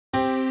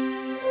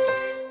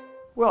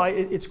Well,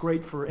 it's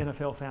great for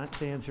NFL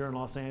fans here in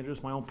Los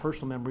Angeles. My own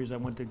personal memories, I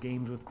went to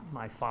games with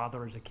my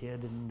father as a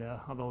kid, and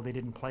although they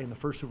didn't play in the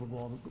first Super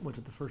Bowl, I went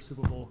to the first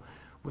Super Bowl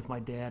with my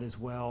dad as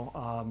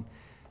well.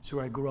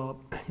 So I grew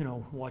up,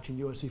 watching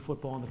USC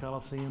football in the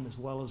Coliseum as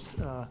well as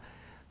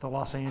the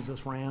Los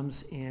Angeles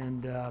Rams,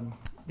 and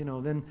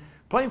then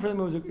playing for them,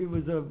 it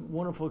was a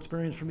wonderful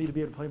experience for me to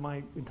be able to play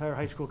my entire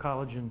high school,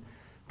 college, and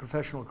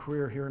professional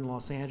career here in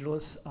Los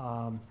Angeles.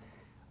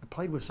 I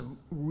played with some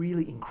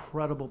really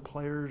incredible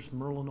players,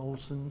 Merlin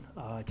Olsen,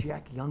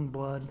 Jack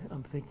Youngblood,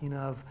 I'm thinking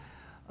of.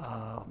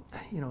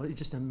 It's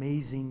just an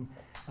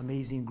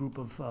amazing group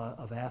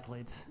of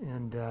athletes.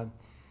 And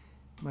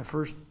my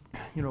first,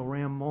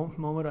 Ram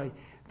moment, I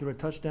threw a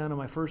touchdown on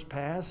my first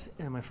pass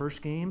in my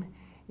first game,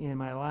 and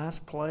my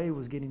last play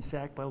was getting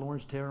sacked by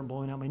Lawrence Taylor and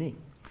blowing out my knee.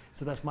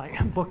 So that's my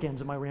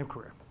bookends of my Ram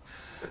career.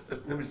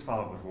 Let me just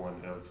follow up with one.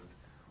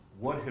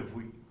 What have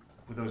we,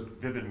 with those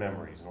vivid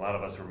memories, and a lot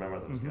of us remember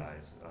those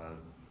guys,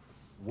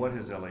 what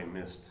has LA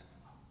missed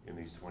in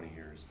these 20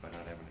 years by not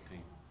having a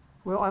team?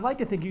 Well, I'd like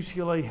to think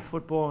UCLA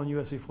football and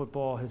USC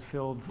football has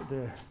filled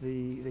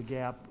the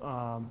gap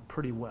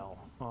pretty well.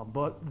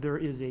 But there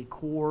is a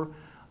core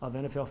of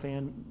NFL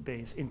fan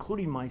base,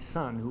 including my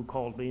son, who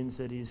called me and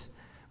said he's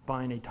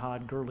buying a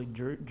Todd Gurley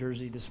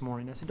jersey this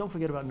morning. I said, don't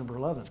forget about number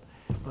 11.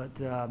 But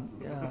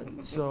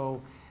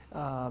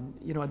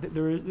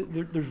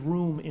there's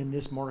room in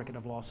this market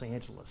of Los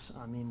Angeles.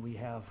 I mean, we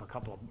have a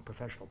couple of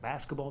professional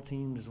basketball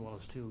teams as well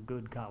as 2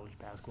 good college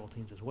basketball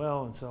teams as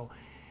well. And so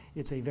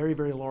it's a very,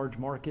 very large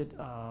market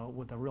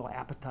with a real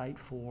appetite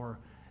for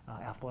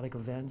athletic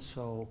events.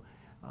 So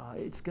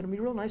it's going to be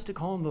real nice to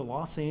call them the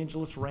Los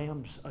Angeles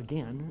Rams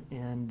again.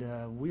 And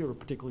we are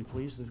particularly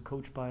pleased that it's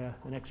coached by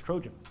an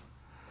ex-Trojan.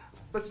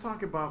 Let's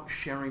talk about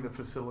sharing the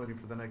facility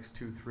for the next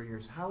 2-3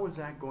 years. How is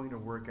that going to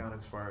work out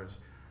as far as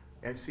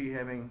SC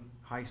having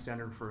high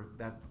standard for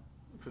that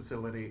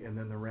facility and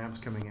then the Rams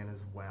coming in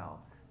as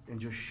well and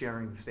just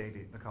sharing the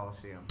stadium, the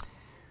Coliseum?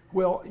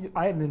 Well,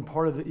 I have been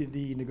part of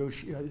the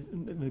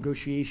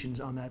negotiations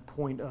on that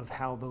point of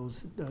how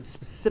those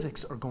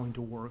specifics are going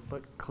to work,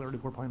 but clearly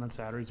we're playing on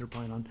Saturdays, they're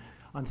playing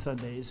on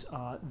Sundays.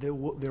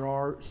 There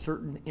are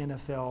certain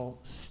NFL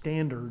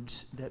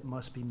standards that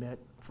must be met,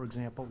 for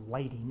example,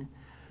 lighting.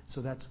 So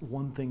that's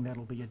one thing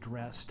that'll be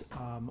addressed,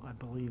 I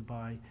believe,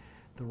 by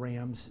the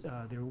Rams.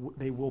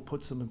 They will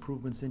put some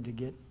improvements in to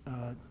get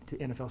to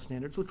NFL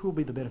standards, which we'll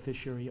be the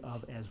beneficiary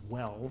of as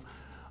well.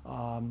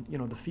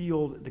 The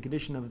field, the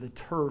condition of the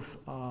turf,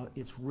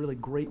 it's really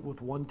great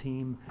with one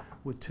team.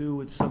 With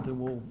 2, it's something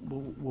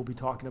we'll be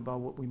talking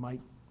about what we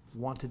might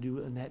want to do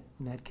in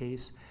that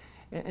case.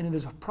 And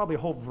there's probably a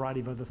whole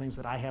variety of other things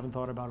that I haven't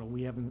thought about, or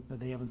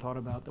they haven't thought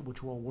about, that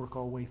which we'll work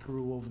our way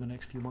through over the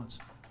next few months.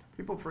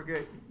 People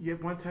forget,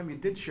 one time you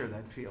did share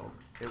that field.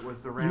 It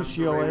was the Rams,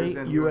 UCLA,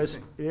 and USC.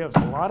 Yeah, there was a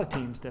lot of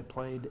teams that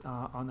played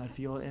on that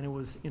field, and it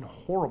was in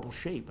horrible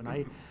shape. And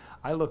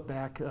I look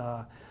back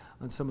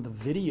on some of the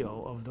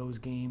video of those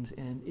games,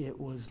 and it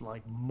was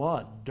like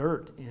mud,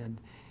 dirt.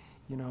 And,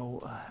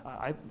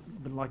 I've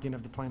been lucky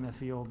enough to play on that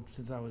field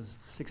since I was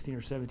 16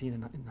 or 17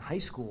 in high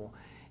school.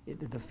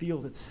 The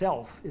field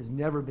itself has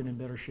never been in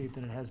better shape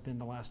than it has been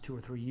the last 2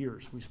 or 3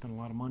 years. We spent a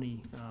lot of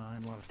money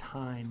and a lot of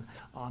time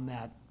on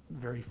that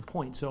very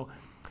point. So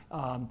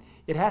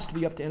it has to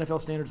be up to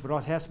NFL standards, but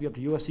it has to be up to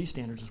USC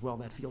standards as well,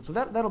 that field. So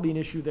that'll be an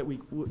issue that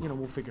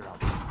we'll figure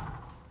out.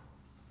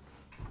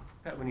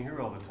 Pat, when you hear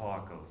all the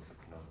talk of,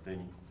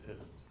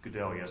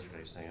 Goodell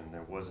yesterday saying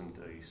there wasn't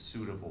a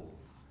suitable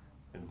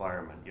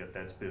environment, yet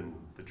that's been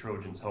the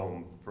Trojans'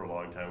 home for a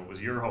long time. It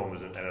was your home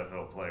as an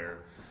NFL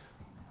player.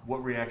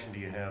 What reaction do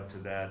you have to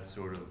that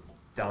sort of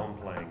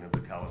downplaying of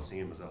the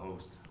Coliseum as a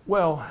host?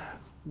 Well,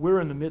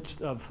 we're in the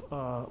midst of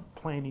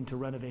planning to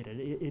renovate it.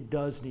 It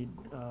does need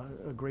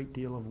a great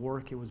deal of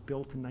work. It was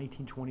built in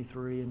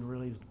 1923 and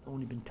really has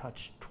only been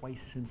touched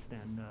twice since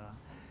then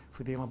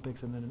for the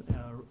Olympics and then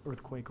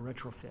earthquake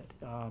retrofit.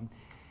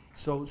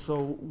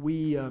 So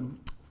we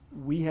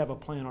have a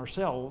plan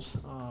ourselves,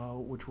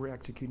 which we're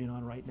executing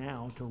on right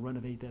now, to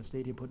renovate that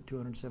stadium, put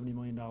 $270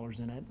 million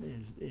in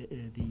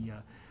it. The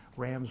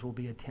Rams will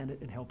be a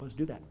tenant and help us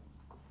do that.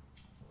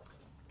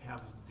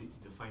 Have the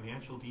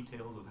financial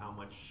details of how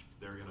much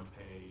they're going to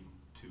pay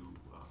to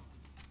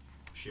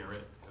share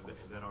it,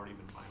 has that already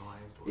been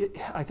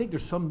finalized? I think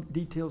there's some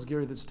details,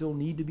 Gary, that still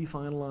need to be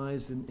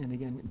finalized. And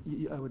again,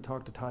 I would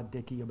talk to Todd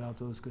Dickey about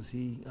those, because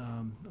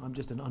I'm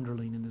just an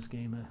underling in this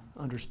game, an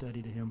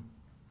understudy to him.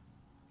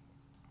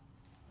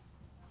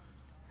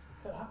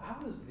 How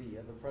does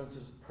the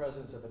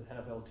presence of an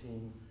NFL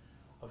team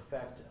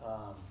affect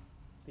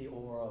the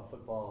overall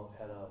football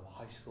at a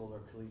high school or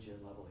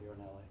collegiate level here in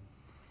LA?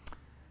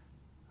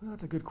 Well,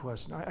 that's a good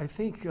question. I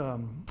think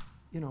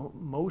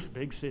most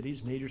big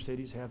cities, major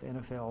cities, have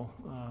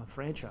NFL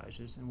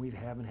franchises, and we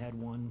haven't had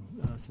one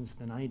since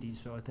the 90s.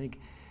 So I think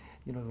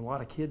there's a lot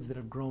of kids that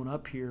have grown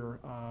up here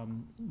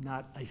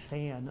not a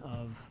fan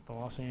of the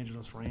Los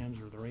Angeles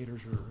Rams or the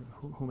Raiders or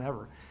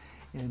whomever.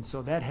 And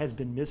so that has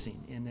been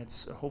missing, and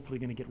that's hopefully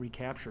going to get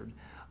recaptured.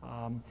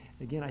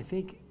 Again, I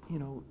think, you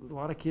know, a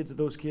lot of kids,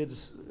 those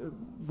kids,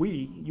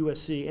 we,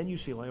 USC and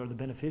UCLA, are the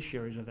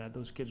beneficiaries of that.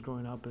 Those kids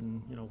growing up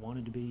and, you know,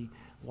 wanted to be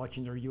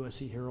watching their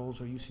USC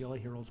heroes or UCLA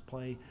heroes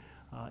play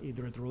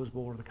either at the Rose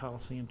Bowl or the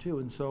Coliseum too.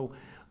 And so,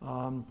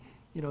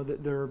 you know,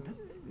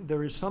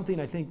 there is something,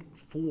 I think,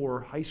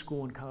 for high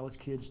school and college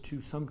kids to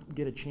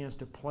get a chance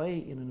to play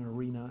in an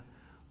arena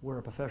where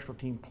a professional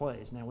team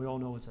plays. Now, we all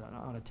know it's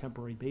on a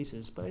temporary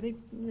basis, but I think,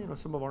 you know,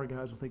 some of our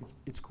guys will think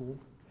it's cool.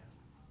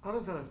 How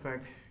does that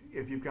affect,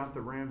 if you've got the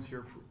Rams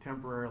here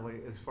temporarily,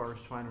 as far as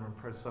trying to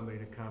impress somebody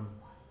to come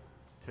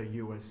to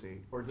USC?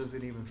 Or does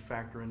it even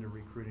factor into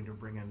recruiting to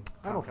bring in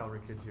top-caliber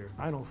kids here?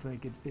 I don't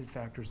think it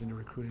factors into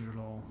recruiting at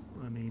all.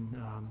 I mean,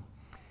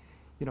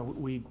 you know,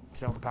 we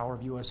sell the power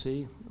of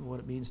USC, what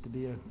it means to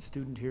be a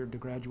student here, to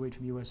graduate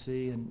from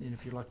USC, and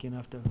if you're lucky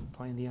enough to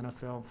play in the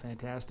NFL,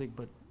 fantastic,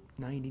 but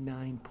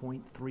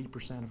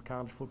 99.3% of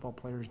college football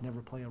players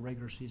never play a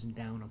regular season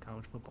down on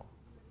college football.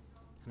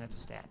 And that's a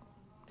stat.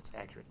 It's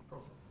accurate.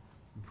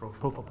 Pro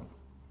football.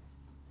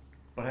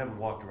 But having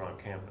walked around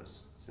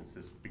campus since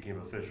this became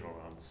official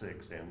around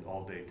 6 and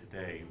all day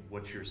today,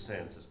 what's your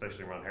sense,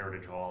 especially around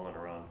Heritage Hall and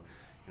around,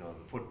 you know,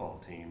 the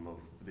football team, of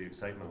the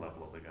excitement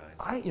level of the guys?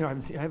 I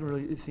haven't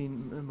really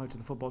seen much of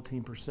the football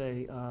team per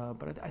se,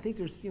 but I think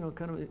there's, you know,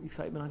 kind of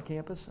excitement on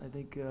campus. I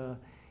think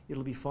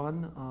it'll be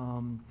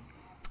fun.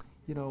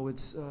 You know,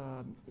 it's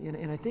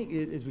and I think,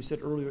 as we said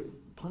earlier,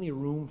 plenty of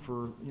room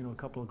for, you know, a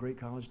couple of great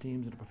college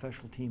teams and a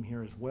professional team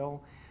here as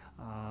well.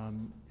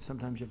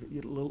 Sometimes you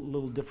have a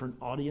little different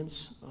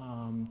audience.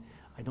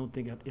 I don't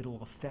think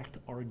it'll affect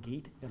our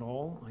gate at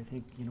all. I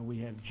think, you know, we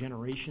have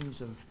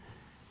generations of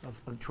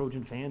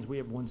Trojan fans. We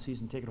have one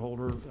season ticket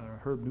holder,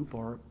 Herb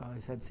Newpart,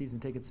 has had season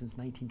tickets since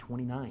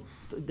 1929.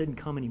 It didn't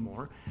come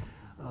anymore.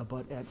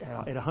 But at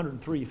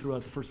 103 threw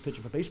out the first pitch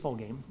of a baseball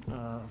game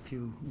a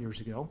few years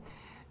ago.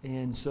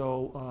 And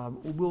so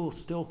we'll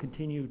still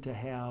continue to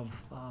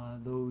have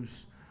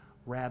those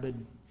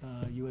rabid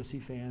USC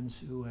fans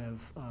who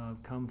have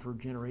come for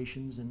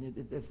generations, and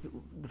that's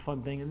the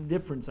fun thing. And the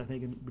difference, I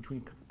think,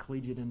 between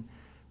collegiate and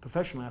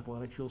professional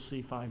athletics, you'll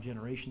see 5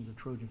 generations of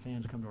Trojan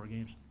fans come to our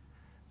games.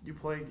 You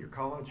played your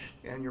college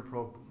and your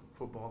pro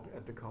football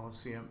at the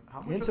Coliseum.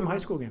 And some high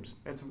school games.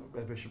 And some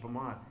at Bishop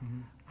Amat.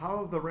 Mm-hmm.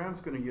 How are the Rams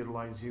going to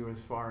utilize you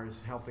as far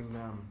as helping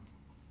them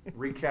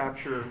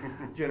recapture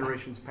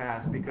generations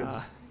past?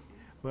 Because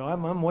well,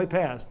 I'm way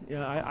past.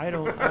 Yeah,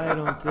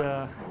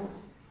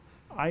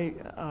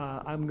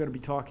 I'm going to be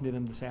talking to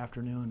them this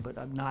afternoon, but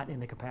I'm not in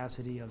the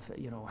capacity of,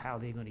 you know, how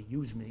they're going to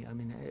use me. I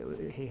mean,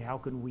 hey, how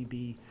can we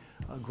be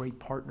a great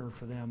partner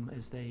for them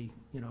as they,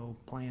 you know,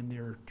 plan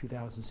their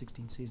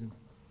 2016 season?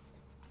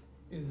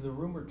 Is the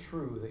rumor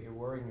true that you're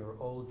wearing your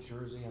old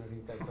jersey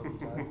underneath that coat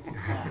tie?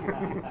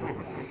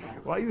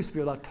 Well, I used to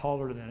be a lot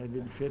taller than that. It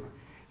didn't fit.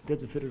 It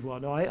doesn't fit as well.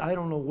 No, I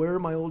don't know where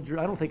my old jersey.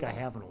 I don't think I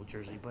have an old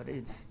jersey, but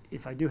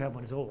if I do have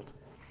one, it's old.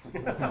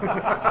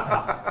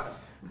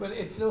 But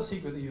it's no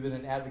secret that you've been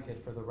an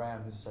advocate for the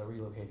Rams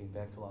relocating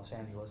back to Los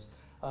Angeles.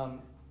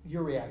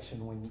 Your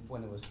reaction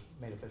when it was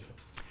made official?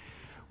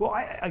 Well,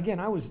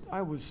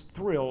 I was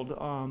thrilled,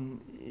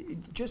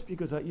 just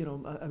because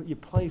you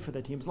play for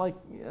that team. It's like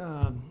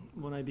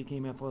when I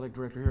became athletic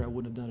director here, I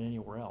wouldn't have done it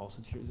anywhere else.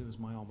 It was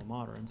my alma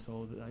mater, and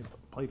so I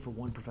played for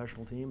one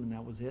professional team, and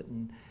that was it.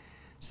 And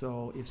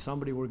so, if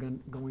somebody were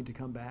going to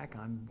come back,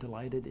 I'm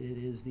delighted. It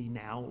is the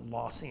now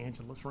Los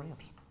Angeles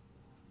Rams.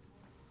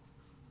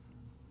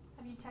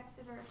 Have you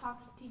texted or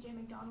talked with TJ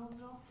McDonald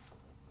at all?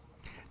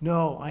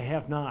 No, I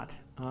have not.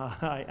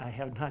 I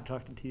have not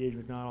talked to TJ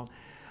McDonald.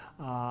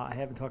 I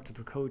haven't talked to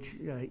the coach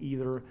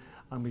either.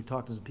 I'm going to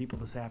talk to some people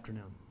this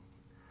afternoon.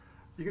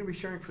 You're going to be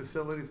sharing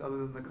facilities other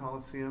than the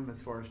Coliseum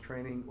as far as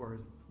training, or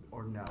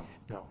no?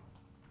 No.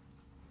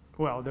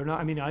 Well, they're not.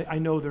 I mean, I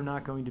know they're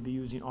not going to be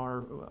using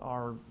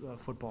our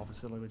football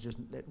facility. It's just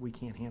that we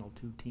can't handle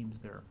 2 teams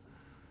there.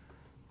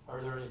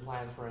 Are there any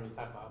plans for any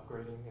type of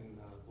upgrading in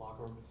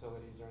locker room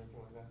facilities or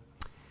anything like that?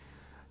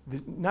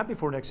 Not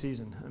before next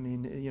season. I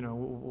mean, you know,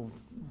 we'll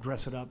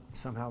dress it up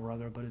somehow or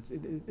other, but it's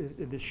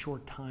this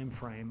short time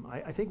frame.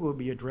 I think we'll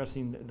be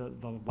addressing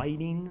the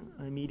lighting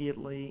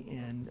immediately,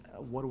 and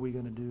what are we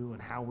going to do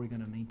and how are we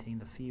going to maintain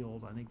the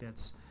field. I think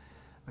that's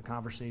a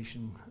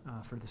conversation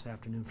for this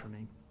afternoon for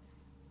me.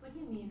 What do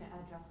you mean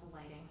address the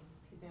lighting?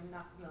 Excuse me, I'm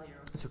not familiar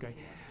with It's okay.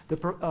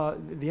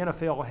 either. The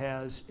NFL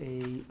has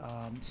a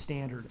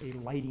standard, a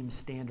lighting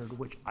standard,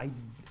 which I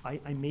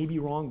may be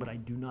wrong, but I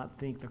do not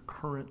think the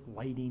current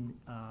lighting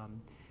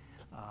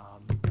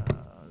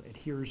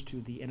adheres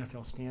to the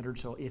NFL standard.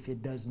 So if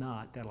it does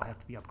not, that'll have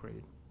to be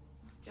upgraded.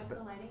 Just the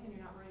lighting, and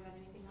you're not worried about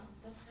anything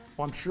else?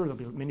 Well, I'm sure there'll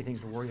be many things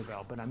to worry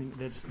about, but I mean,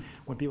 that's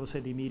when people say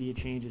the immediate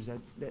changes,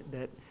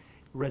 that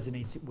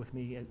resonates with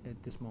me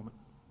at this moment.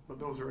 But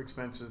those are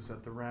expenses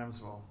that the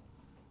Rams will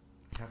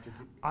have to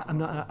do.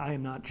 I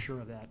am not sure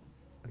of that.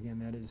 Again,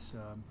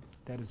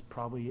 that is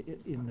probably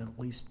in the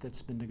lease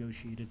that's been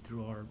negotiated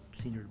through our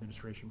senior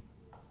administration.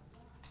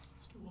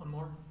 Let's do one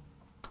more.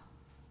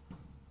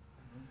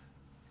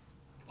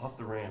 Off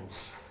the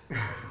Rams.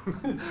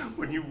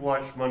 When you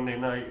watch Monday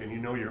night and you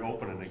know you're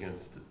opening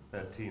against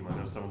that team, I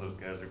know some of those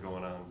guys are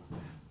going on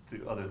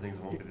to other things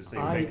that won't be the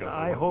same makeup.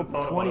 I What's the hope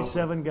thought about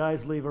 27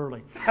 guys leave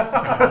early.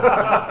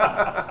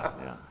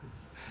 Yeah.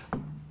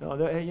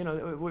 No, you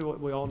know,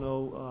 we all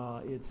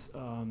know it's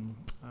a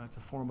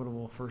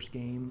formidable first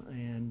game,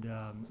 and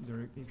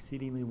they're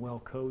exceedingly well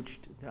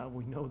coached.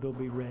 We know they'll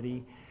be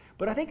ready.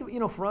 But I think, you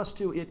know, for us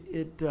too,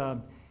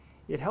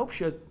 it helps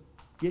you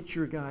get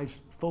your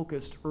guys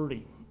focused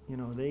early. You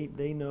know,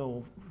 they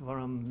know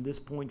from this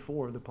point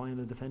forward they're playing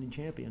the defending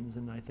champions,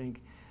 and I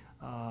think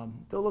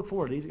they'll look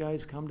forward. These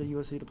guys come to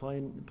USC to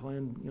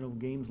playing you know,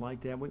 games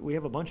like that. We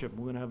have a bunch of them.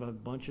 We're going to have a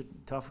bunch of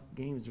tough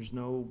games. There's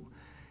no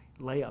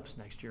layups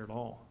next year at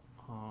all.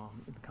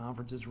 The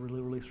conference is really,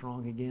 really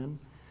strong again,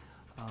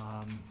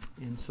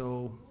 and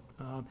so.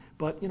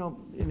 But you know,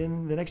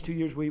 in the next 2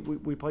 years we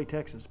play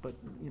Texas. But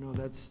you know,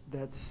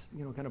 that's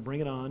you know, kind of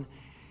bring it on.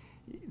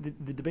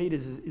 The debate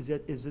is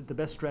it the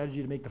best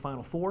strategy to make the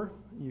Final Four?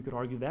 You could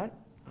argue that.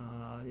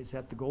 Is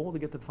that the goal, to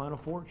get to the Final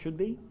Four? It should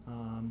be.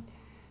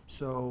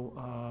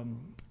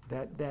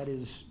 That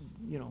is,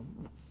 you know,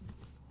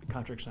 the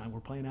contract signed. We're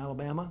playing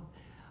Alabama.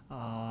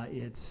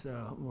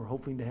 We're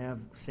hoping to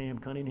have Sam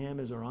Cunningham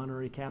as our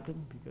honorary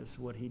captain, because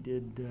what he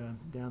did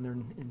down there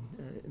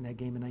in that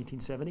game in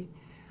 1970.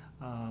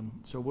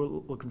 So we're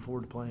looking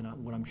forward to playing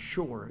what I'm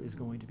sure is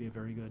going to be a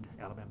very good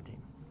Alabama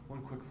team.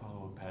 One quick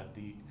follow-up, Pat.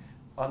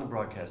 On the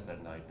broadcast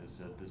that night, they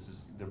said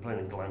they're playing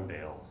in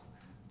Glendale.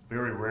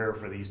 Very rare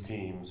for these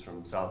teams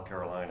from South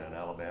Carolina and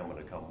Alabama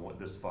to come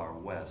this far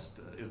west.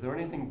 Is there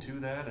anything to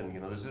that? And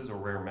you know, this is a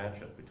rare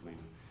matchup between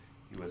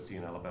USC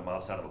and Alabama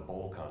outside of a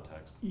bowl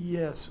context.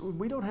 Yes,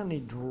 we don't have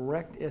any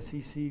direct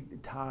SEC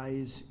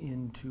ties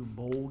into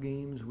bowl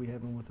games. We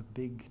have them with the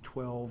Big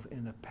 12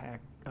 and the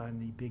Pac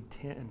and the Big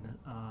 10.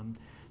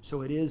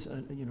 So it is,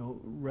 you know,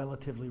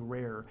 relatively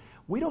rare.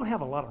 We don't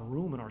have a lot of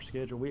room in our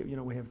schedule.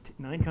 We have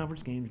 9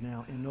 conference games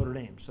now in Notre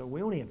Dame, so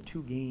we only have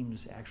 2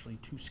 games actually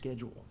to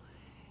schedule.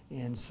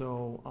 And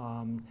so,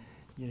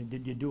 you know,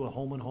 did you do a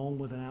home and home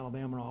with an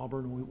Alabama or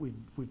Auburn?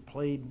 We've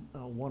played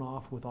a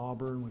one-off with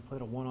Auburn. We've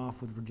played a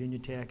one-off with Virginia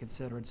Tech, et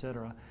cetera, et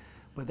cetera.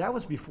 But that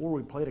was before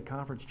we played a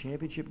conference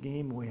championship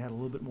game. We had a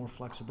little bit more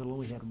flexibility.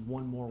 We had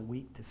 1 more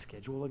week to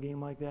schedule a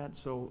game like that.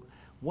 So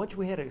once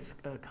we had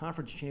a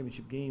conference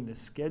championship game, the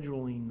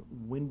scheduling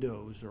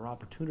windows or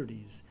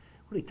opportunities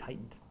really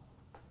tightened.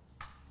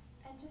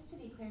 And just to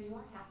be clear, you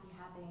are happy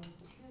having 2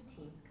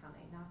 teams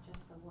coming, not just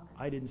the one.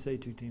 I didn't say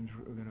 2 teams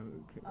were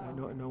going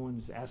to. No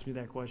one's asked me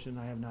that question.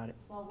 I have not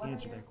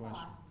answered that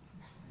question.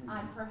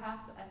 On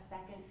perhaps a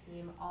second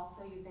team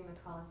also using the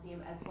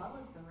Coliseum as well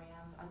as the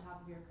Rams on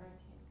top of your current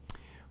team?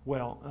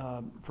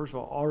 Well, first of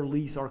all, our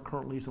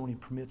current lease only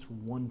permits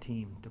 1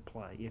 team to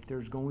play. If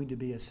there's going to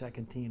be a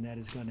second team, that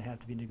is going to have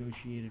to be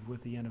negotiated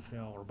with the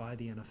NFL or by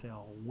the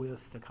NFL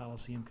with the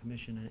Coliseum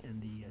Commission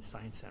and the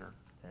Science Center.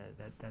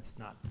 That's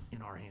not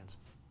in our hands.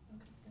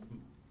 Okay.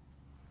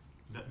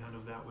 None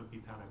of that would be,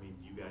 Pat. I mean,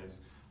 you guys,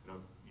 you know,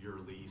 your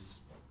lease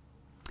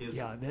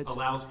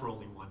allows for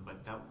only 1,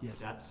 but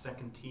that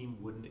second team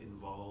wouldn't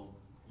involve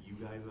you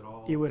guys at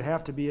all? It would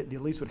have to be, the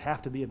lease would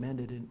have to be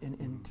amended,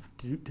 and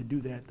to do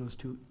that, those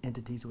 2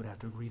 entities would have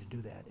to agree to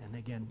do that. And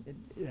again,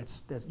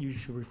 that's you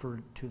should refer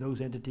to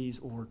those entities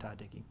or Todd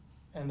Dickey.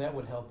 And that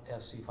would help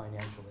FC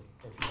financially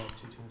if you had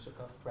 2 teams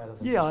rather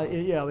than Yeah,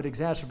 it would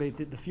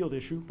exacerbate the field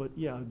issue, but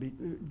yeah, it would be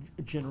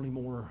generally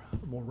more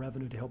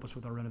revenue to help us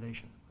with our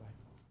renovation. Right.